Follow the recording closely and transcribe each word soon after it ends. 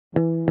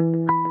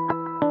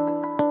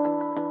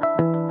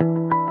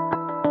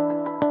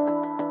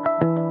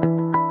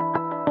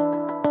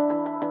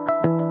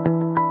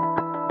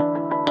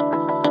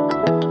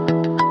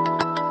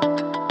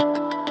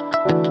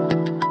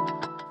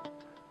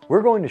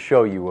going to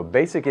show you a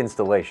basic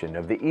installation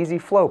of the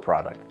EZFlow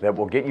product that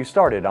will get you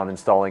started on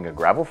installing a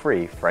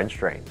gravel-free French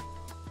drain.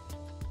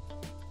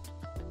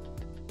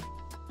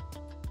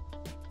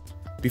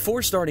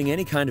 Before starting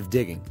any kind of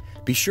digging,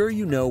 be sure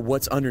you know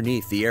what's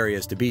underneath the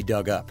areas to be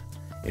dug up.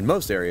 In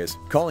most areas,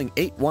 calling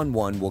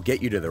 811 will get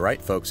you to the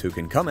right folks who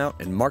can come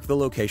out and mark the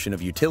location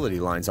of utility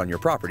lines on your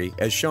property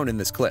as shown in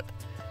this clip.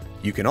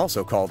 You can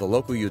also call the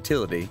local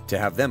utility to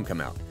have them come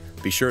out.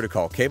 Be sure to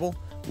call cable,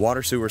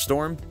 water sewer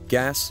storm,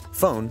 gas,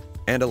 phone,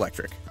 and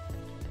electric.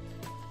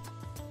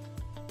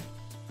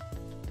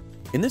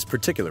 In this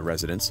particular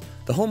residence,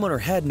 the homeowner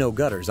had no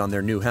gutters on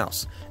their new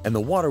house, and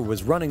the water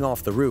was running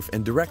off the roof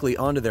and directly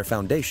onto their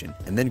foundation,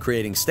 and then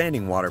creating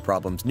standing water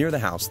problems near the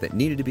house that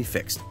needed to be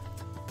fixed.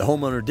 The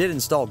homeowner did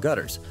install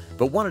gutters,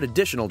 but wanted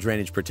additional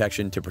drainage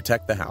protection to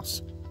protect the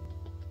house.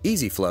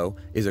 EZFlow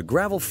is a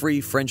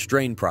gravel-free French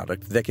drain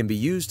product that can be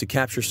used to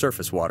capture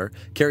surface water,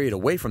 carry it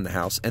away from the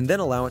house, and then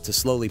allow it to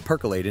slowly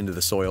percolate into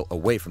the soil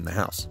away from the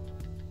house.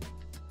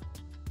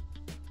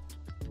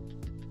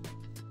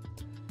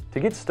 To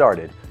get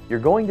started, you're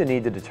going to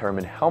need to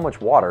determine how much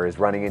water is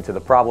running into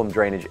the problem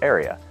drainage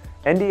area.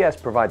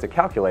 NDS provides a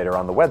calculator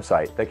on the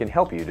website that can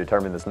help you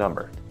determine this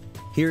number.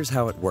 Here's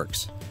how it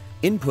works.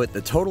 Input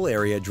the total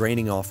area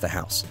draining off the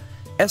house.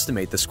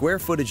 Estimate the square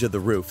footage of the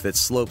roof that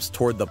slopes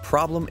toward the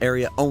problem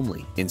area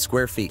only in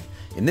square feet,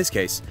 in this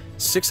case,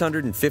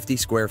 650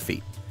 square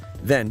feet.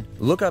 Then,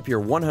 look up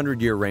your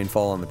 100-year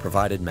rainfall on the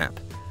provided map.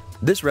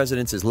 This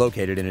residence is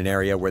located in an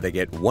area where they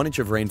get 1 inch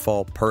of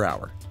rainfall per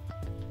hour.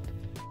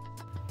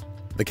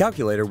 The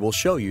calculator will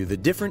show you the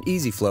different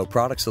EZFlow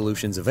product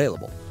solutions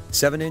available,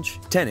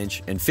 7-inch,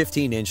 10-inch, and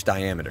 15-inch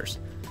diameters.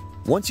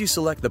 Once you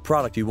select the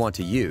product you want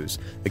to use,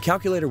 the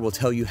calculator will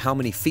tell you how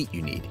many feet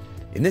you need.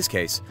 In this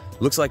case,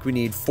 looks like we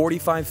need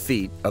 45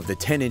 feet of the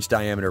 10-inch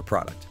diameter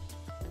product.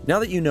 Now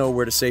that you know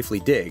where to safely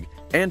dig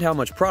and how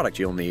much product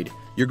you'll need,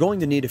 you're going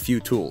to need a few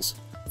tools.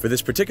 For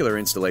this particular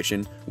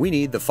installation, we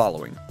need the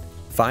following: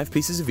 5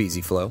 pieces of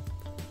EZFlow,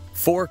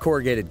 4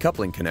 corrugated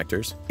coupling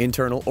connectors,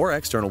 internal or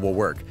external will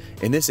work.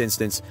 In this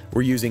instance,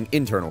 we're using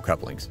internal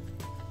couplings.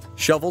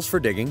 Shovels for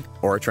digging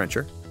or a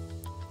trencher,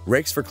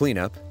 rakes for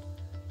cleanup,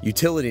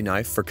 utility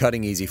knife for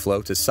cutting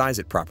EZFlow to size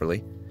it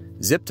properly,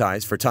 zip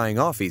ties for tying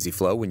off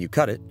EZFlow when you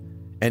cut it,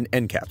 and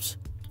end caps,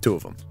 2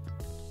 of them.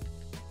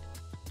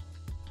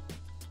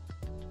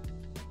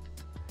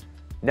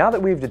 Now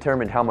that we've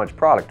determined how much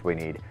product we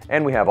need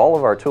and we have all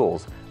of our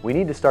tools, we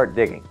need to start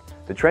digging.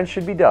 The trench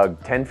should be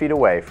dug 10 feet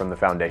away from the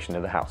foundation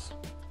of the house.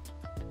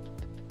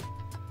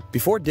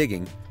 Before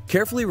digging,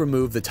 carefully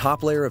remove the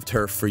top layer of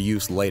turf for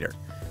use later.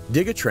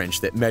 Dig a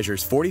trench that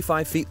measures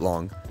 45 feet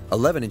long,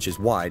 11 inches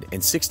wide,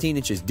 and 16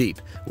 inches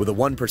deep with a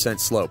 1%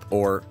 slope,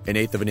 or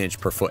 1/8 of an inch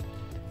per foot.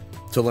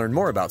 To learn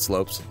more about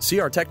slopes, see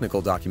our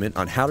technical document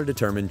on how to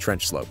determine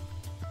trench slope.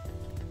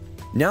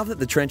 Now that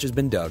the trench has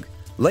been dug,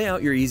 lay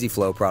out your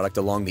EZFlow product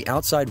along the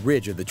outside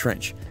ridge of the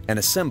trench and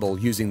assemble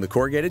using the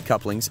corrugated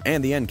couplings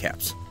and the end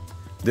caps.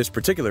 This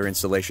particular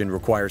installation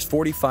requires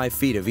 45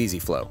 feet of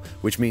EZFlow,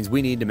 which means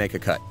we need to make a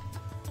cut.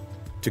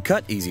 To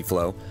cut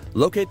EZFlow,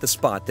 locate the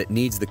spot that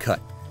needs the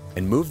cut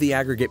and move the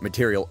aggregate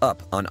material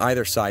up on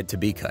either side to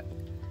be cut.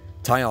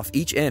 Tie off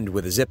each end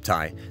with a zip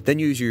tie, then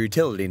use your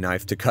utility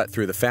knife to cut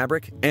through the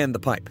fabric and the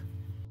pipe.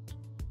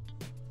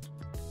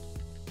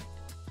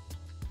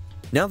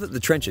 Now that the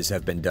trenches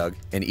have been dug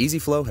and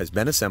EZFlow has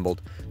been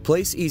assembled,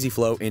 place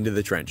EZFlow into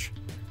the trench.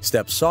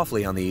 Step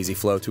softly on the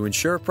EZFlow to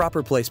ensure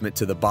proper placement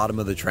to the bottom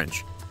of the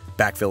trench.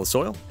 Backfill the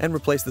soil and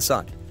replace the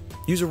sod.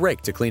 Use a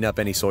rake to clean up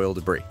any soil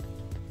debris.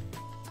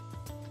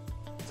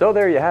 So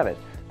there you have it.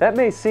 That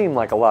may seem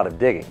like a lot of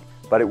digging,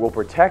 but it will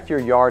protect your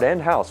yard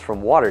and house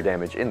from water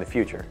damage in the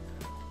future.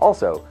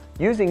 Also,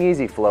 using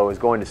EZFlow is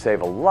going to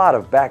save a lot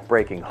of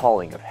back-breaking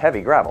hauling of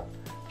heavy gravel.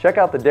 Check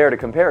out the Dare to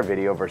Compare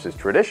video versus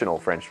traditional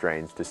French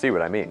drains to see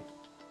what I mean.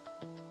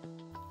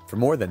 For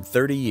more than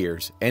 30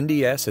 years,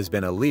 NDS has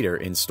been a leader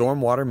in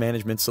stormwater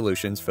management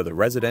solutions for the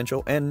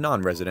residential and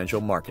non-residential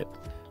market.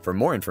 For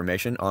more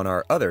information on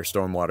our other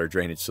stormwater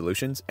drainage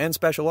solutions and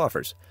special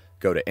offers,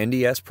 go to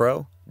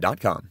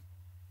ndspro.com.